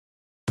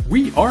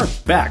We are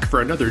back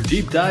for another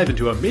deep dive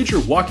into a major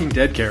Walking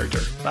Dead character.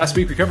 Last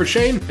week we covered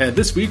Shane, and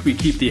this week we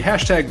keep the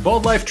hashtag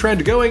bald life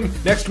trend going.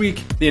 Next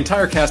week, the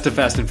entire cast of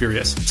Fast and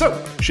Furious.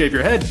 So, shave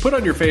your head, put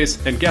on your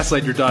face, and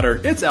gaslight your daughter.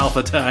 It's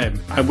Alpha time.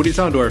 I'm Woody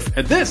Sondorf,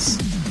 and this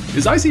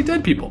is I See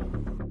Dead People.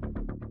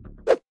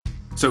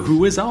 So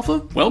who is Alpha?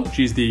 Well,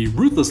 she's the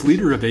ruthless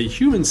leader of a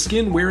human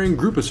skin-wearing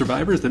group of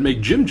survivors that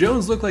make Jim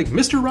Jones look like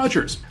Mr.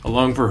 Rogers.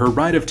 Along for her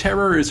ride of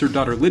terror is her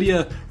daughter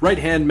Lydia,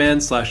 right-hand man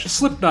 /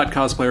 Slipknot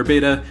cosplayer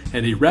Beta,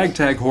 and a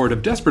ragtag horde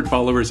of desperate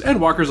followers and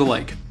walkers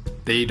alike.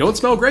 They don't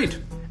smell great.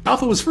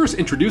 Alpha was first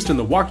introduced in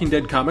the Walking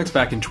Dead comics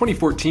back in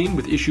 2014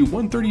 with issue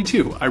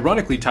 132,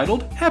 ironically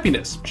titled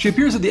Happiness. She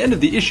appears at the end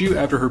of the issue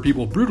after her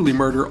people brutally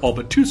murder all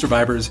but two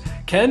survivors,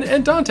 Ken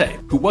and Dante,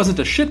 who wasn't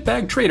a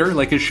shitbag traitor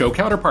like his show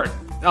counterpart.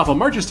 Alpha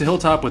marches to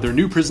Hilltop with her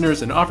new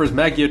prisoners and offers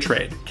Maggie a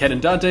trade. Ken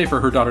and Dante for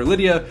her daughter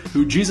Lydia,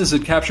 who Jesus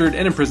had captured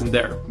and imprisoned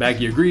there.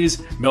 Maggie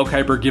agrees, Mel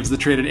Kiper gives the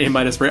trade an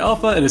A- for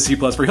Alpha and a C+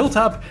 for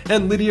Hilltop,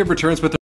 and Lydia returns with her